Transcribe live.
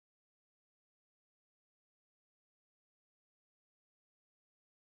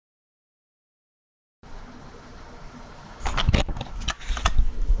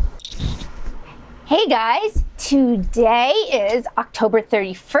Hey guys, today is October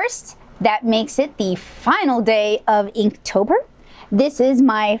 31st. That makes it the final day of Inktober. This is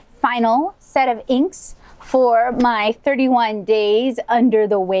my final set of inks for my 31 Days Under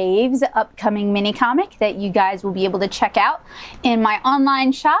the Waves upcoming mini comic that you guys will be able to check out in my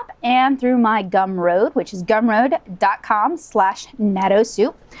online shop and through my Gumroad, which is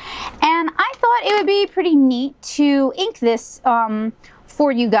gumroad.com/nattosoup. And I thought it would be pretty neat to ink this for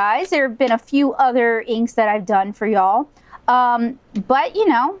you guys. There have been a few other inks that I've done for y'all, but you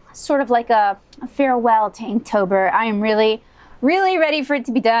know, sort of like a farewell to Inktober. I am really ready for it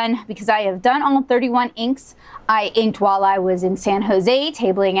to be done because I have done all 31 inks. I inked while I was in San Jose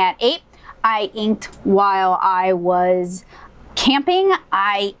tabling at 8. I inked while I was camping.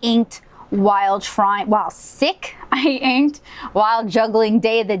 I inked while sick. I inked while juggling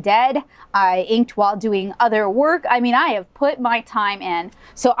Day of the Dead. I inked while doing other work. I mean, I have put my time in.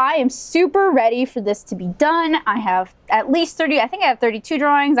 So I am super ready for this to be done. I have at least 30, I think I have 32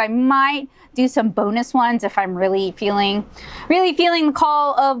 drawings. I might do some bonus ones if I'm really feeling the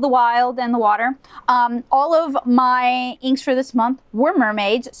call of the wild and the water. All of my inks for this month were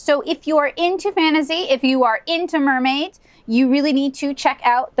mermaids. So if you are into fantasy, if you are into mermaids, you really need to check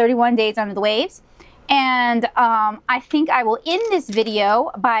out 31 Days Under the Waves. And I think I will end this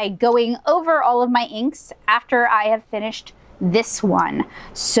video by going over all of my inks after I have finished this one.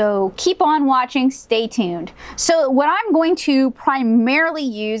 So keep on watching, stay tuned. So what I'm going to primarily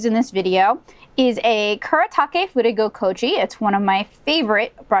use in this video is a Kuretake Fudego Kochi. It's one of my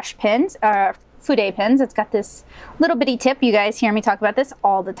favorite brush pens, fude pens. It's got this little bitty tip. You guys hear me talk about this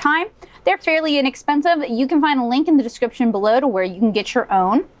all the time. They're fairly inexpensive. You can find a link in the description below to where you can get your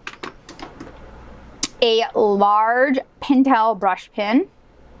own. A large Pentel brush pen.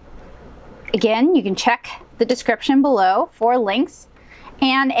 Again, you can check the description below for links,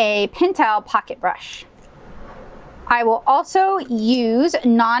 and a Pentel pocket brush. I will also use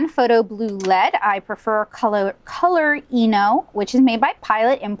non-photo blue lead. I prefer color Eno, which is made by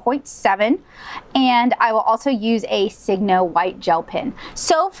Pilot in 0.7. And I will also use a Signo white gel pen.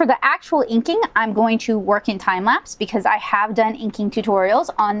 So for the actual inking, I'm going to work in time lapse because I have done inking tutorials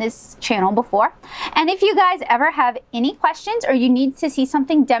on this channel before. And if you guys ever have any questions or you need to see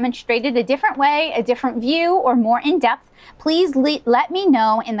something demonstrated a different way, a different view, or more in depth, please let me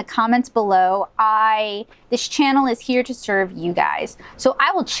know in the comments below. This channel is here to serve you guys. So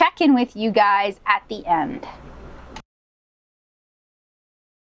I will check in with you guys at the end.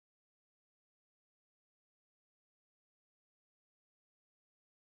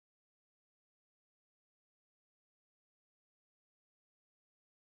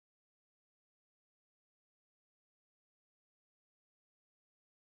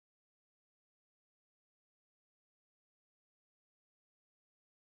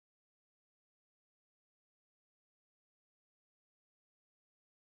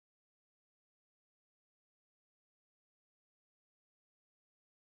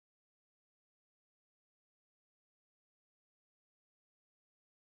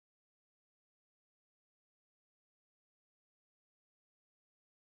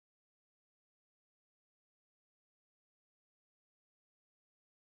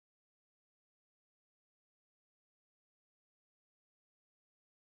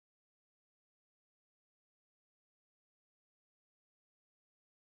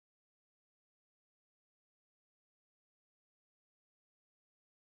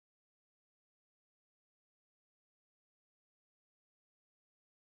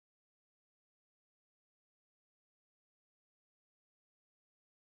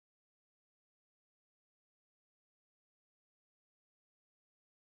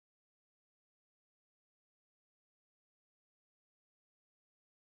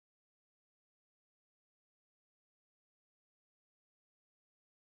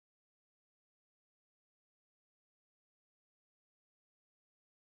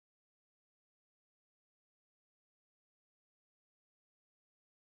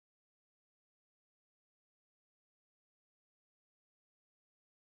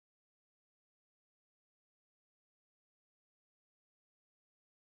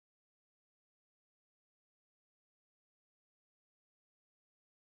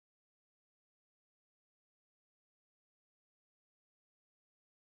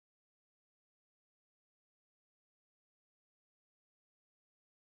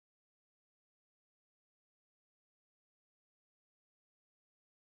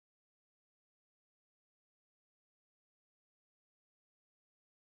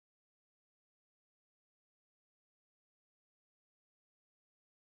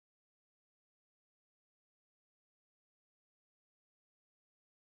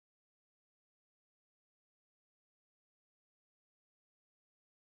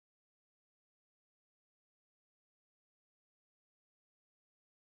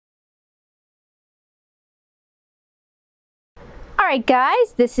 Alright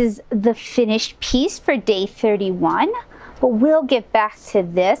guys, this is the finished piece for day 31, but we'll get back to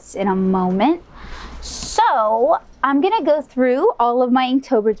this in a moment. So I'm gonna go through all of my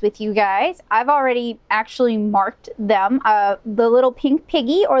Inktober's with you guys. I've already actually marked them. The little pink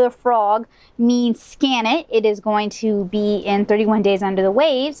piggy or the frog means scan it. It is going to be in 31 Days Under the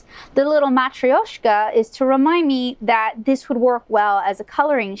Waves. The little matryoshka is to remind me that this would work well as a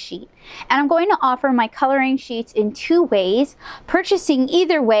coloring sheet. And I'm going to offer my coloring sheets in 2 ways. Purchasing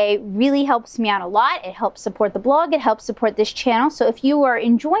either way really helps me out a lot. It helps support the blog. It helps support this channel. So if you are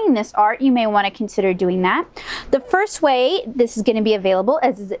enjoying this art, you may want to consider doing that. The first way this is going to be available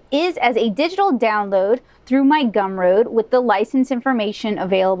is as a digital download through my Gumroad with the license information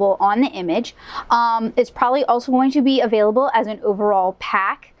available on the image. It's probably also going to be available as an overall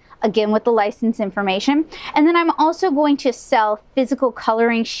pack, again with the license information. And then I'm also going to sell physical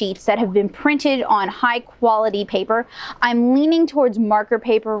coloring sheets that have been printed on high quality paper. I'm leaning towards marker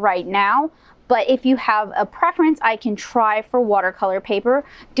paper right now, but if you have a preference, I can try for watercolor paper.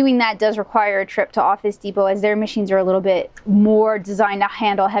 Doing that does require a trip to Office Depot, as their machines are a little bit more designed to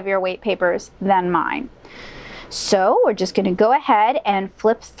handle heavier weight papers than mine. So we're just gonna go ahead and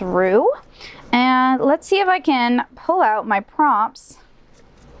flip through, and let's see if I can pull out my prompts.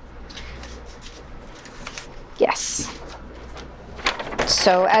 Yes.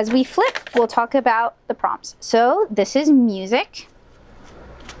 So as we flip, we'll talk about the prompts. So this is music.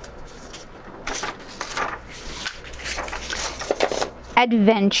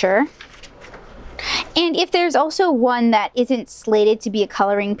 Adventure. And if there's also one that isn't slated to be a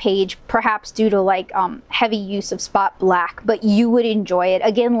coloring page, perhaps due to like heavy use of spot black, but you would enjoy it,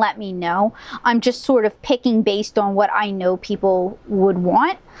 again, let me know. I'm just sort of picking based on what I know people would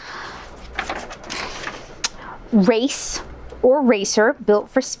want. Race or racer, built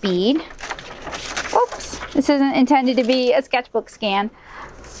for speed. Oops, this isn't intended to be a sketchbook scan.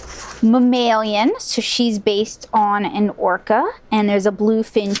 Mammalian, so she's based on an orca, and there's a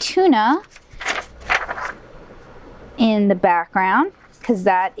bluefin tuna in the background because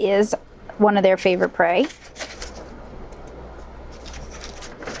that is one of their favorite prey.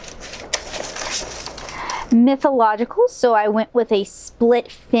 Mythological, so I went with a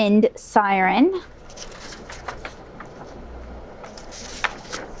split-finned siren.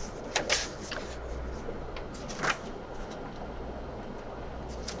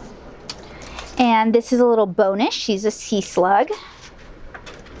 And this is a little bonus. She's a sea slug.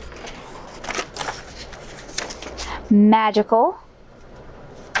 Magical.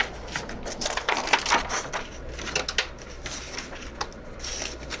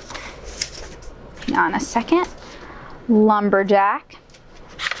 On a second. Lumberjack.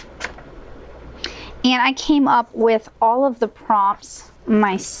 And I came up with all of the prompts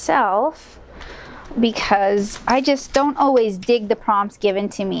myself because I just don't always dig the prompts given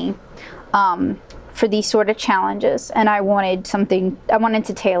to me for these sort of challenges, and I wanted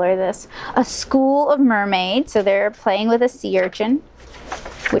to tailor this. A school of mermaids, so they're playing with a sea urchin,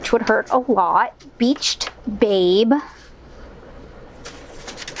 which would hurt a lot. Beached babe.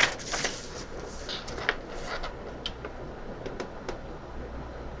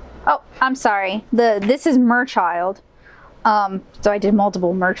 Oh, I'm sorry. This is Merchild. So I did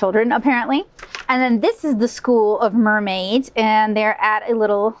multiple merchildren apparently. And then this is the school of mermaids, and they're at a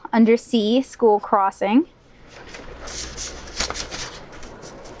little undersea school crossing.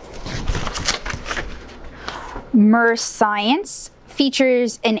 Mer Science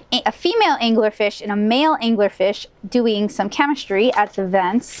features a female anglerfish and a male anglerfish doing some chemistry at the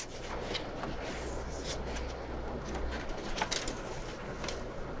vents.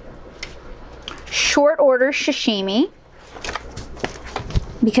 Short order sashimi.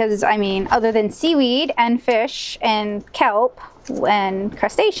 Because, I mean, other than seaweed and fish and kelp and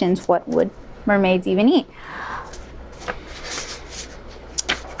crustaceans, what would mermaids even eat?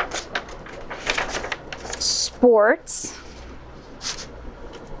 Sports.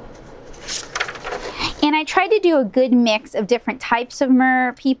 And I tried to do a good mix of different types of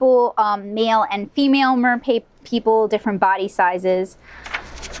mer people, male and female mer people, different body sizes.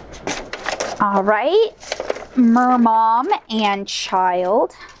 All right. Mermom and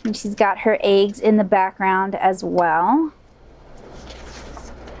child, and she's got her eggs in the background as well.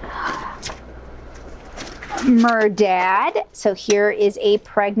 Merdad, so here is a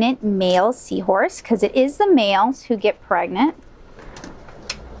pregnant male seahorse, because it is the males who get pregnant.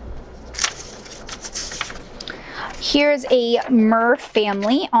 Here's a mer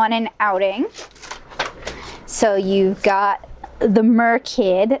family on an outing. So you've got the mer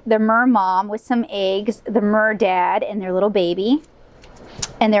kid, the mer mom with some eggs, the mer dad and their little baby,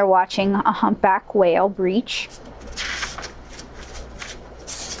 and they're watching a humpback whale breach.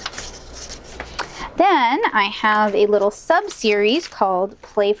 Then I have a little sub-series called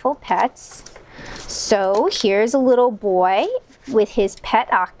Playful Pets. So here's a little boy with his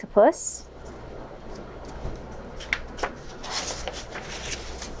pet octopus.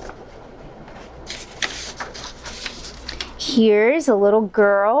 Here's a little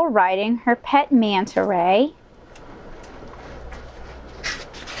girl riding her pet manta ray.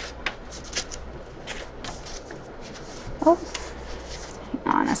 Oh,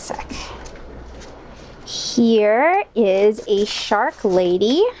 hang on a sec. Here is a shark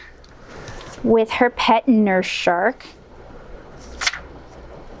lady with her pet nurse shark.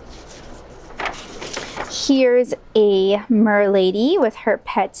 Here's a merlady with her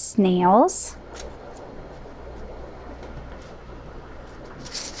pet snails.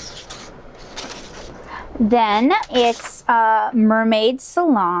 Then it's Mermaid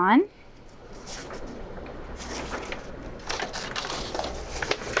Salon.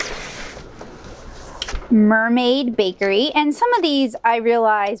 Mermaid Bakery, and some of these I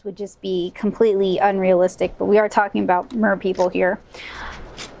realize would just be completely unrealistic, but we are talking about mer people here.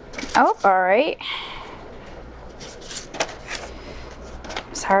 Oh, all right.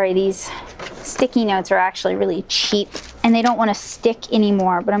 Sorry, these sticky notes are actually really cheap and they don't want to stick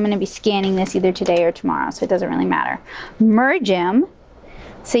anymore, but I'm going to be scanning this either today or tomorrow, so it doesn't really matter. Mer Gym.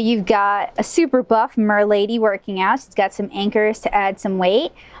 So you've got a super buff mer lady working out. She's got some anchors to add some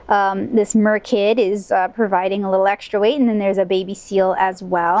weight. This mer kid is providing a little extra weight, and then there's a baby seal as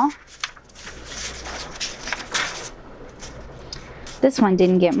well. This one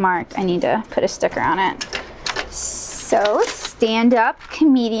didn't get marked. I need to put a sticker on it. So stand-up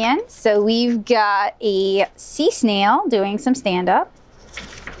comedian. So we've got a sea snail doing some stand-up.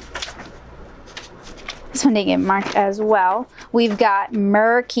 This one didn't get marked as well. We've got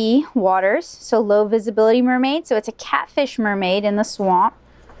murky waters, so low visibility mermaid. So it's a catfish mermaid in the swamp.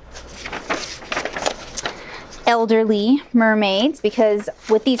 Elderly mermaids, because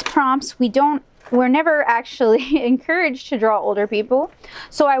with these prompts we're never actually encouraged to draw older people.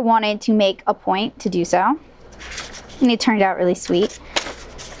 So I wanted to make a point to do so. And it turned out really sweet.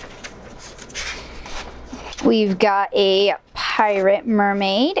 We've got a pirate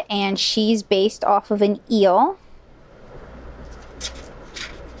mermaid, and she's based off of an eel.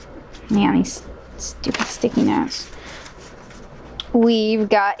 Man, these stupid sticky notes. We've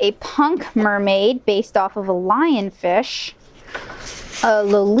got a punk mermaid based off of a lionfish. A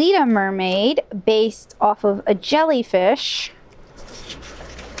Lolita mermaid based off of a jellyfish.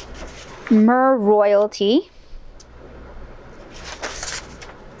 Mer royalty.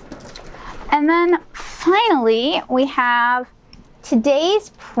 And then finally, we have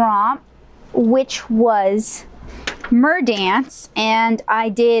today's prompt, which was mer dance, and I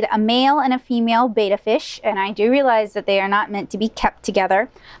did a male and a female betta fish, and I do realize that they are not meant to be kept together,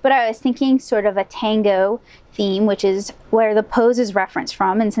 but I was thinking sort of a tango theme, which is where the pose is referenced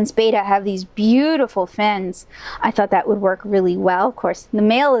from, and since betta have these beautiful fins, I thought that would work really well. Of course, the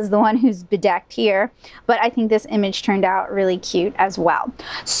male is the one who's bedecked here, but I think this image turned out really cute as well.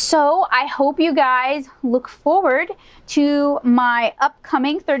 So I hope you guys look forward to my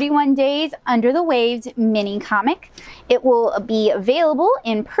upcoming 31 Days Under the Waves mini comic. It will be available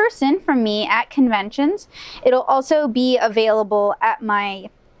in person from me at conventions. It'll also be available at my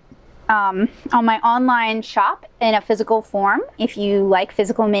on my online shop in a physical form if you like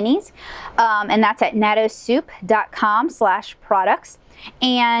physical minis, and that's at nattosoup.com/products,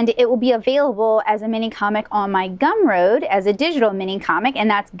 and it will be available as a mini comic on my Gumroad as a digital mini comic, and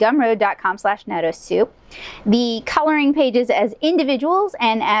that's gumroad.com/nattosoup. The coloring pages as individuals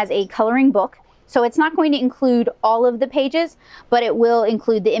and as a coloring book. So it's not going to include all of the pages, but it will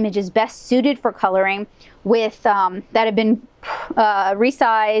include the images best suited for coloring with that have been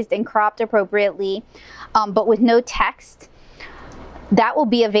resized and cropped appropriately, but with no text. That will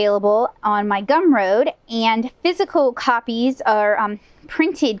be available on my Gumroad, and physical copies are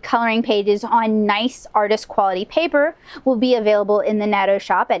printed coloring pages on nice artist quality paper will be available in the Natto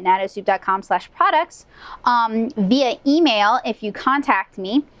shop at nattosoup.com/products via email if you contact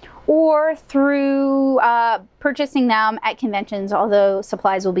me, or through purchasing them at conventions, although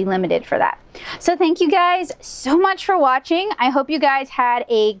supplies will be limited for that. So thank you guys so much for watching. I hope you guys had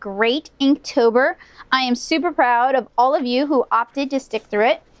a great Inktober. I am super proud of all of you who opted to stick through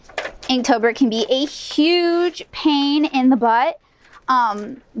it. Inktober can be a huge pain in the butt,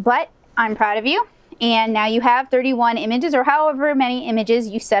 but I'm proud of you. And now you have 31 images, or however many images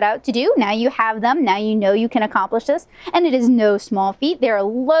you set out to do. Now you have them. Now you know you can accomplish this. And it is no small feat. There are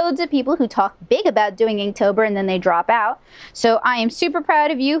loads of people who talk big about doing Inktober and then they drop out. So I am super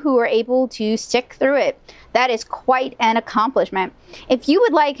proud of you who are able to stick through it. That is quite an accomplishment. If you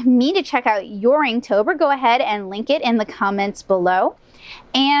would like me to check out your Inktober, go ahead and link it in the comments below.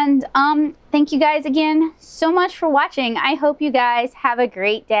 And thank you guys again so much for watching. I hope you guys have a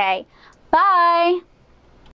great day. Bye!